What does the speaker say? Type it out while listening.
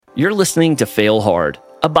You're listening to Fail Hard,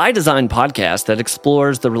 a by design podcast that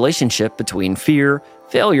explores the relationship between fear,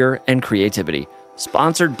 failure, and creativity,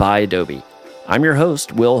 sponsored by Adobe. I'm your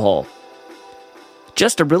host, Will Hall.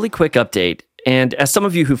 Just a really quick update, and as some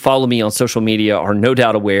of you who follow me on social media are no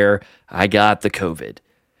doubt aware, I got the COVID.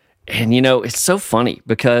 And it's so funny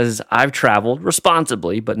because I've traveled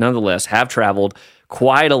responsibly, but nonetheless have traveled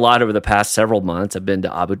quite a lot over the past several months. I've been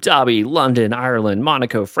to Abu Dhabi, London, Ireland,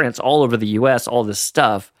 Monaco, France, all over the US, all this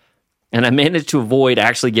stuff. And I managed to avoid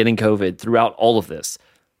actually getting COVID throughout all of this.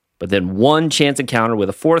 But then one chance encounter with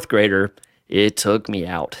a fourth grader, it took me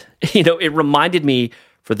out. It reminded me,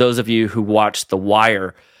 for those of you who watched The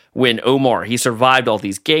Wire, when Omar, he survived all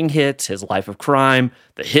these gang hits, his life of crime,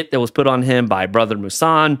 the hit that was put on him by Brother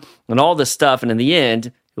Musan, and all this stuff. And in the end,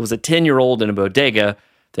 it was a 10-year-old in a bodega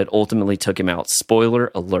that ultimately took him out.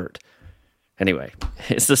 Spoiler alert. Anyway,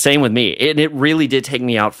 it's the same with me. It really did take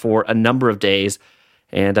me out for a number of days.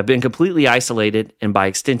 And I've been completely isolated, and by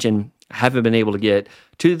extension, I haven't been able to get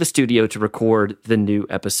to the studio to record the new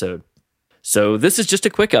episode. So this is just a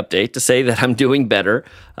quick update to say that I'm doing better,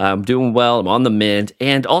 I'm doing well, I'm on the mend,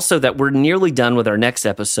 and also that we're nearly done with our next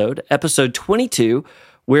episode, episode 22,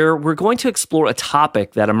 where we're going to explore a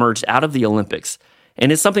topic that emerged out of the Olympics.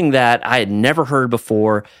 And it's something that I had never heard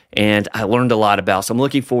before, and I learned a lot about. So I'm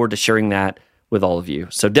looking forward to sharing that with all of you.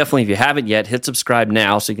 So definitely, if you haven't yet, hit subscribe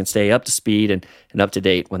now so you can stay up to speed and up to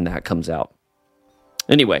date when that comes out.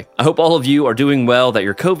 Anyway, I hope all of you are doing well, that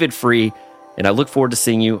you're COVID-free, and I look forward to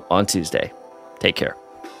seeing you on Tuesday. Take care.